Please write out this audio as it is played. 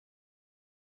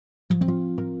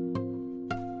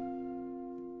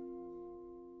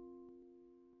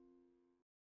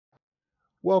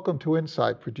Welcome to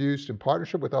Insight, produced in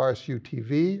partnership with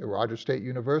RSUTV at Rogers State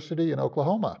University in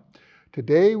Oklahoma.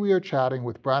 Today we are chatting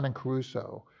with Brandon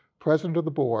Caruso, President of the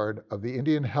Board of the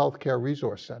Indian Healthcare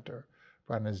Resource Center.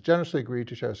 Brandon has generously agreed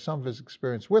to share some of his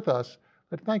experience with us.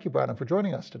 Thank you, Brandon, for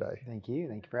joining us today. Thank you.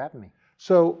 Thank you for having me.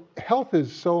 So health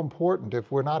is so important.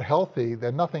 If we're not healthy,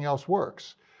 then nothing else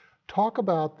works. Talk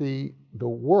about the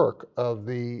work of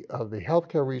the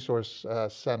Healthcare Resource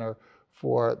Center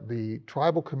for the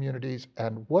tribal communities,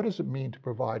 and what does it mean to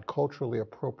provide culturally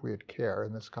appropriate care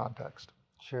in this context?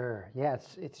 Sure. Yeah,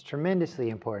 it's tremendously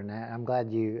important. I'm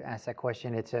glad you asked that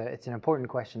question. It's an important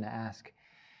question to ask.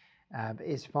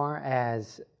 As far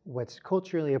as what's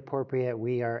culturally appropriate,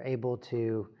 we are able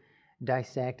to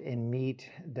dissect and meet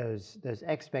those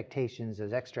expectations,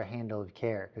 those extra handle of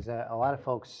care. Because a lot of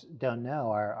folks don't know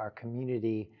our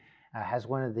community has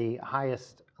one of the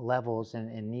highest levels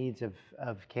and needs of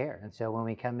care. And so when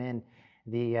we come in,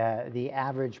 the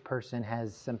average person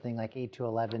has something like 8 to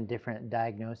 11 different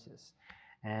diagnoses,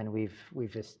 and we've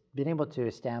just been able to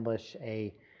establish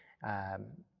a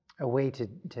way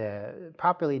to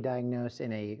properly diagnose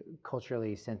in a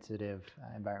culturally sensitive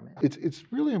environment. It's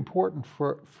really important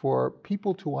for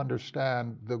people to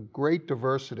understand the great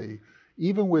diversity,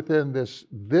 even within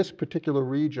this particular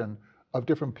region, of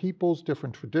different peoples,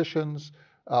 different traditions,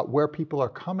 where people are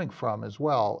coming from as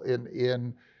well.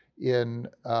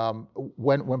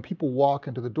 When people walk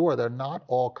into the door, they're not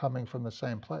all coming from the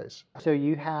same place. So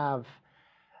you have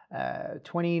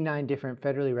 29 different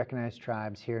federally recognized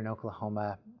tribes here in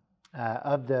Oklahoma.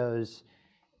 Of those,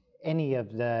 any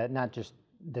of the, not just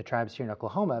the tribes here in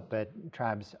Oklahoma, but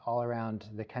tribes all around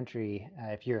the country,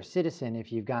 if you're a citizen,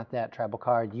 if you've got that tribal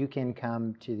card, you can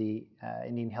come to the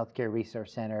Indian Healthcare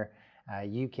Resource Center.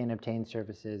 You can obtain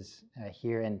services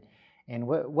here. And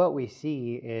what we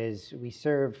see is we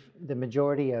serve the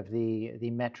majority of the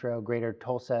metro greater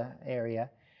Tulsa area.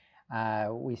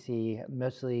 We see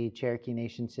mostly Cherokee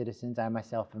Nation citizens. I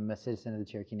myself am a citizen of the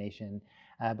Cherokee Nation.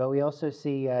 But we also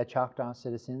see Choctaw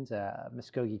citizens,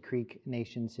 Muskogee Creek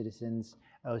Nation citizens,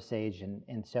 Osage,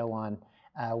 and so on.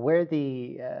 Where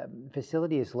the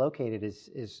facility is located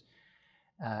is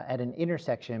at an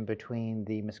intersection between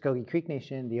the Muskogee Creek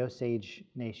Nation, the Osage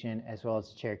Nation, as well as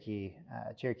the Cherokee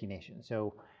Nation.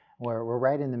 So we're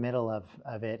right in the middle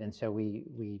of it, and so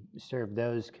we serve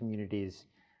those communities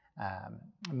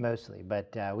mostly.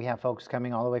 But we have folks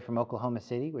coming all the way from Oklahoma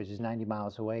City, which is 90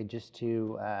 miles away, just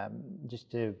to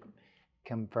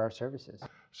come for our services.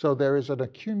 So there is an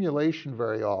accumulation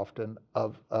very often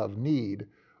of need,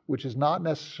 which is not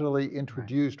necessarily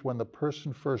introduced right when the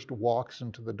person first walks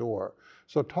into the door.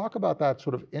 So talk about that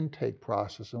sort of intake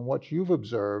process and what you've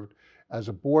observed as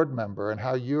a board member, and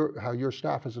how your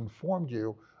staff has informed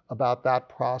you about that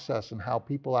process, and how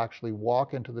people actually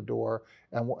walk into the door,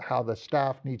 and how the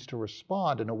staff needs to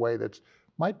respond in a way that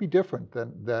might be different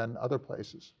than other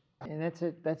places. And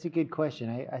that's a good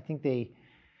question. I think they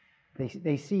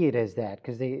see it as that,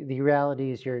 because the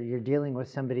reality is you're dealing with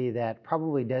somebody that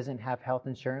probably doesn't have health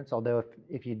insurance, although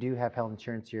if you do have health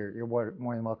insurance, you're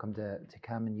more than welcome to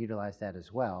come and utilize that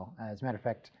as well. As a matter of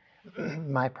fact,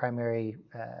 my primary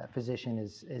physician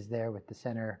is there with the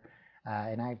center,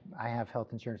 and I have health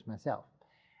insurance myself.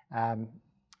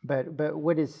 But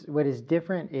what is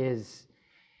different is,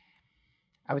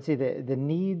 I would say, the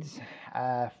needs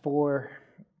for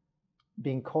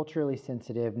being culturally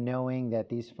sensitive, knowing that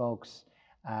these folks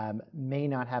may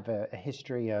not have a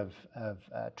history of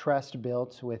trust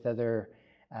built with other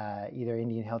either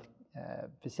Indian health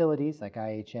facilities like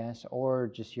IHS, or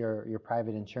just your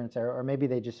private insurance, or maybe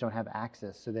they just don't have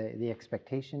access, so the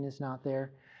expectation is not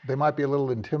there. They might be a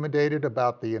little intimidated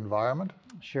about the environment.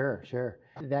 Sure.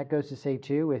 That goes to say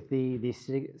too, with the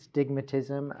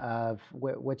stigmatism of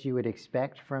what you would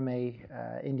expect from a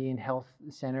Indian health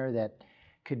center, that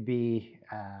could be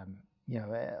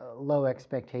low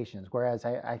expectations. Whereas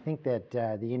I think that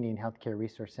the Indian Healthcare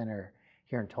Resource Center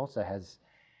here in Tulsa has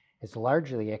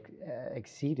largely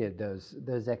exceeded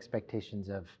those expectations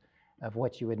of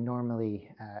what you would normally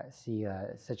see,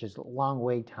 such as long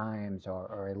wait times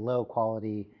or a low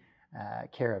quality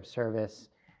care of service.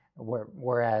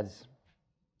 Whereas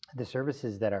the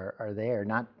services that are there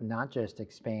not just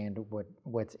expand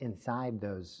what's inside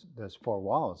those four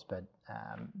walls, but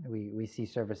we see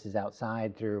services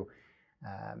outside through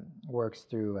works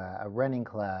through a running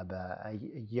club, a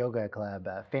yoga club,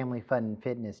 a family fun and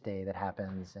fitness day that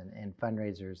happens, and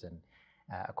fundraisers, and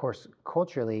of course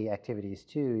culturally activities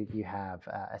too. You have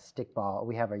a stickball.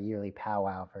 We have our yearly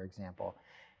powwow, for example.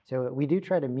 So we do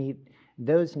try to meet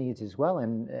those needs as well.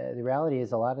 And the reality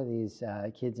is, a lot of these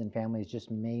kids and families just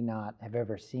may not have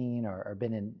ever seen or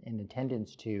been in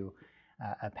attendance to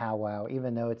a powwow,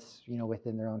 even though it's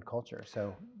within their own culture.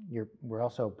 So we're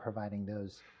also providing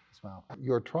those as well.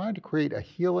 You're trying to create a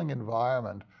healing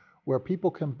environment where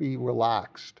people can be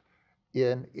relaxed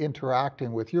in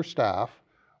interacting with your staff,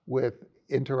 with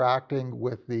interacting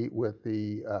with the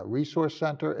resource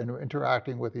center, and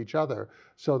interacting with each other,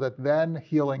 so that then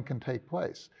healing can take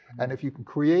place. And if you can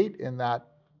create in that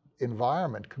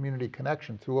environment community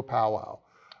connection through a powwow,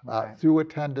 Right. through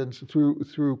attendance,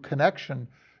 through connection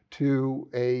to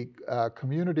a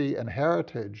community and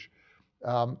heritage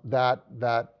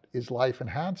that is life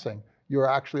enhancing, you're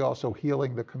actually also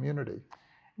healing the community.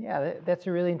 Yeah, that's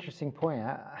a really interesting point.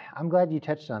 I'm glad you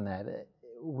touched on that.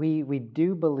 We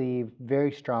do believe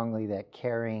very strongly that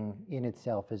caring in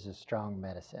itself is a strong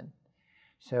medicine.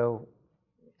 So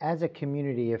as a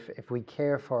community, if we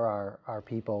care for our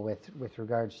people with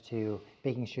regards to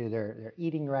making sure they're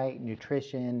eating right,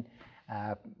 nutrition,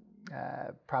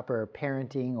 proper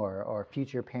parenting or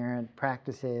future parent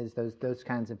practices, those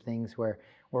kinds of things where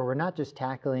we're not just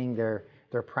tackling their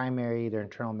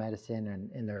internal medicine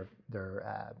and their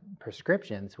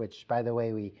prescriptions, which, by the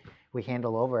way, we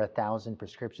handle over 1,000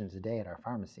 prescriptions a day at our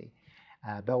pharmacy,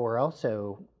 but we're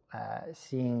also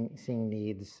seeing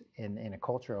needs in a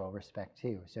cultural respect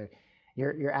too. So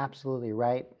you're absolutely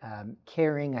right.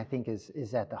 Caring, I think,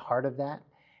 is at the heart of that,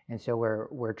 and so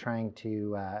we're trying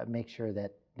to make sure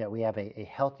that we have a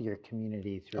healthier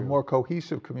community through a more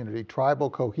cohesive community, tribal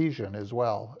cohesion as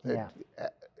well. Yeah.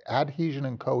 Adhesion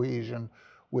and cohesion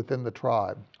within the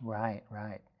tribe. Right.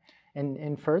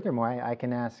 And furthermore, I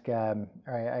can ask, or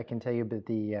I can tell you that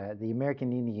the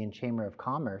American Indian Chamber of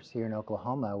Commerce here in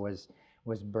Oklahoma was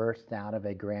birthed out of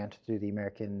a grant through the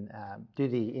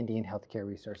Indian Healthcare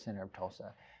Resource Center of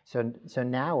Tulsa. So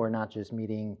now we're not just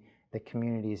meeting the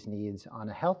community's needs on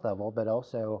a health level, but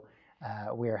also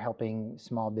we are helping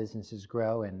small businesses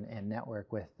grow and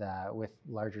network with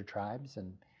larger tribes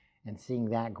and seeing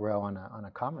that grow on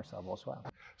a commerce level as well.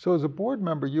 So as a board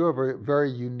member, you have a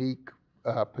very unique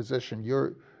position.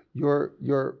 You're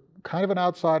kind of an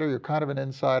outsider, you're kind of an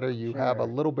insider, you have a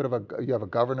Sure. little bit of you have a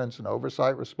governance and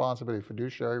oversight responsibility,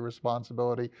 fiduciary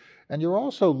responsibility, and you're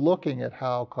also looking at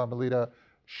how Carmelita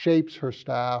shapes her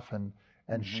staff and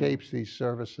shapes these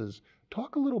services.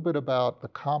 Talk a little bit about the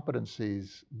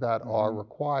competencies that are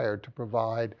required to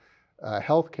provide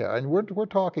health care. And we're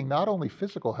talking not only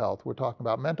physical health, we're talking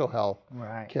about mental health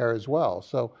Right. care as well.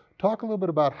 So talk a little bit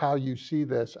about how you see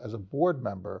this as a board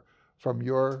member from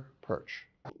your perch.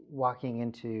 Walking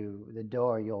into the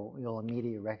door, you'll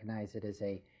immediately recognize it as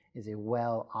a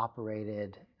well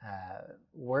operated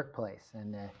workplace,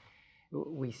 and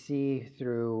we see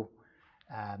through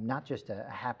not just a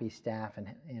happy staff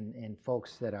and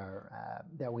folks that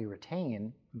we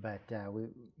retain, but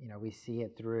we see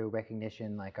it through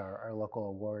recognition like our local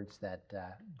awards that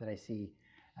I see.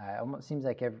 Almost seems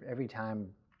like every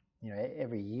time,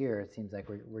 every year it seems like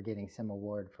we're getting some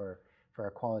award for our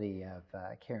quality of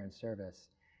care and service.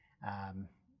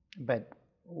 But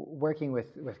working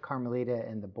with Carmelita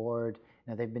and the board,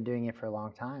 they've been doing it for a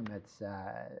long time. It's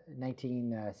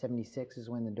 1976 is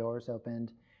when the doors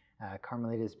opened.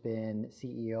 Carmelita's been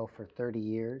CEO for 30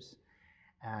 years.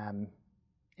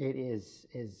 It is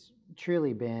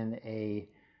truly been a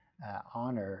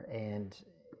honor, and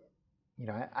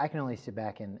I can only sit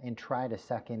back and try to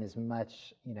suck in as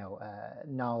much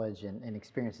knowledge and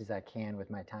experience as I can with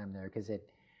my time there, because it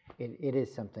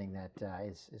is something that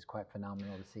is quite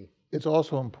phenomenal to see. It's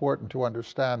also important to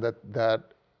understand that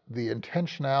the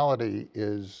intentionality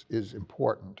is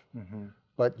important,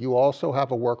 but you also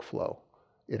have a workflow.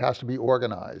 It has to be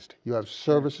organized. You have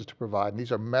services to provide, and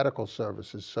these are medical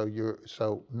services.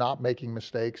 So not making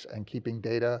mistakes and keeping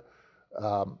data,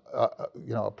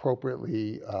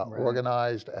 appropriately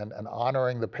organized and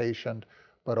honoring the patient,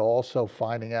 but also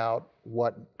finding out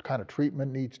what kind of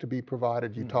treatment needs to be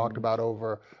provided. You talked about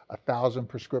over 1,000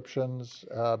 prescriptions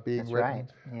being That's written.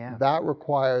 right. Yeah. That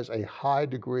requires a high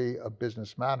degree of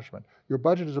business management. Your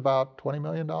budget is about $20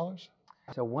 million?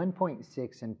 So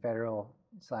 1.6 in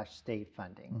federal/state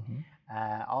funding.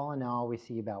 All in all, we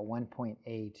see about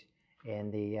 1.8,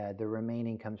 and the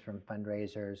remaining comes from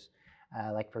fundraisers.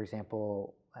 Like, for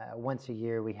example, once a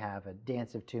year we have a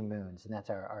Dance of Two Moons, and that's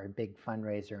our big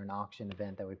fundraiser and auction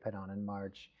event that we put on in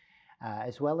March,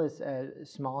 as well as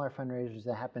smaller fundraisers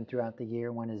that happen throughout the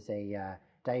year. One is a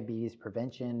diabetes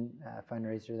prevention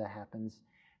fundraiser that happens.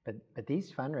 But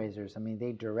these fundraisers,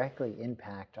 they directly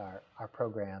impact our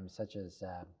programs, such as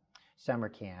summer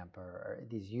camp or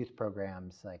these youth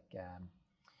programs like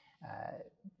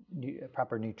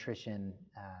proper nutrition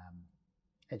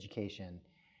education.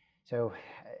 So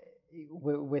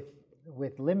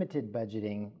with limited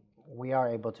budgeting, we are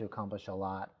able to accomplish a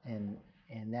lot, and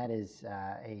that is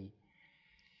a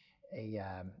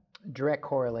direct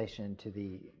correlation to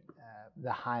the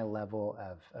high level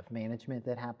of management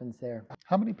that happens there.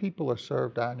 How many people are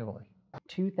served annually?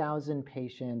 2,000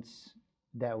 patients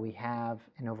that we have,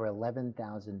 and over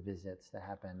 11,000 visits that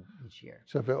happen each year.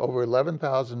 So for over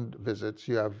 11,000 visits,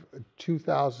 you have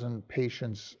 2,000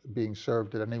 patients being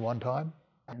served at any one time?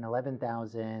 And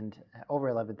 11,000, over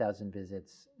 11,000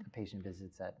 visits, patient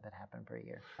visits that happen per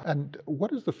year. And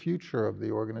what is the future of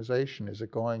the organization? Is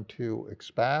it going to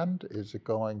expand? Is it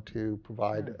going to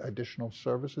provide additional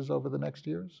services over the next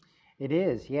years? It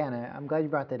is, yeah, and I'm glad you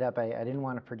brought that up. I didn't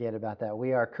want to forget about that.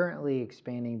 We are currently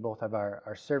expanding both of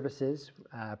our services,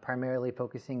 primarily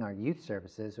focusing our youth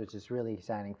services, which is really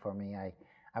exciting for me. I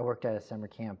worked at a summer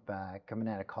camp coming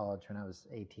out of college when I was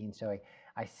 18, so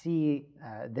I see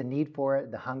the need for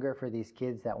it, the hunger for these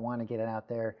kids that want to get it out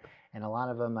there, and a lot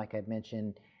of them, like I've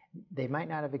mentioned, they might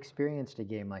not have experienced a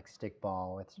game like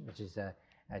stickball, which is a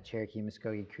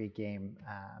Cherokee-Muskogee Creek game,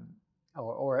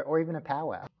 or even a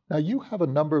powwow. Now, you have a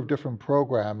number of different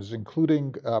programs,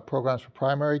 including programs for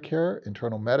primary care,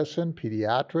 internal medicine,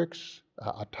 pediatrics,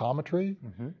 optometry,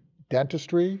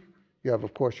 dentistry. You have,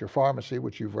 of course, your pharmacy,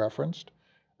 which you've referenced.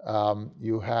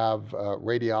 You have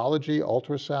radiology,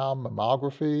 ultrasound,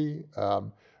 mammography.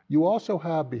 You also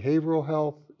have behavioral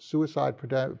health, suicide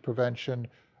prevention,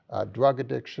 drug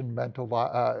addiction,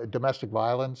 domestic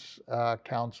violence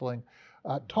counseling.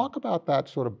 Talk about that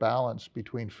sort of balance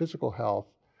between physical health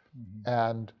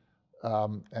and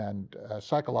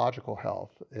psychological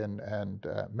health and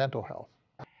mental health.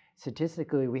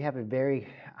 Statistically, we have a very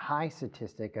high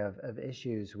statistic of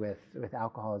issues with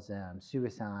alcoholism,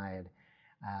 suicide.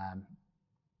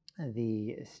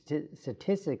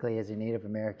 Statistically, as a Native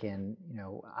American,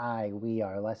 we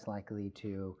are less likely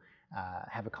to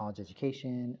have a college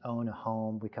education, own a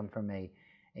home. We come from a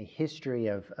history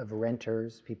of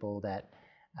renters, people that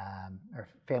are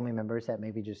family members that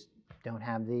maybe just don't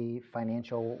have the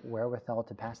financial wherewithal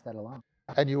to pass that along.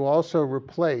 And you also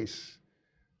replace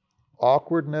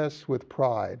awkwardness with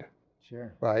pride.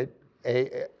 Sure. Right?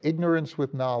 Ignorance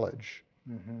with knowledge.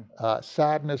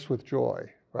 Sadness with joy.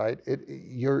 Right?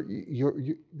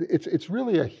 It's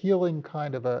really a healing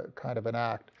kind of an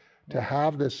act to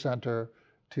have this center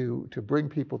to bring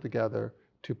people together,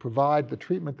 to provide the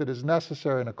treatment that is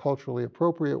necessary in a culturally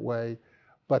appropriate way,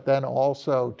 but then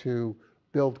also to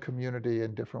build community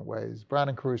in different ways.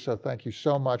 Brandon Caruso, thank you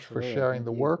so much for sharing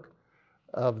the work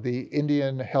of the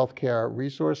Indian Healthcare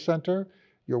Resource Center,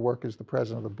 your work as the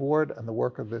president of the board, and the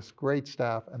work of this great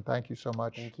staff, and thank you so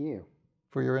much. Thank you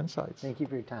for your insights. Thank you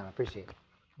for your time. I appreciate it.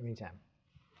 Anytime.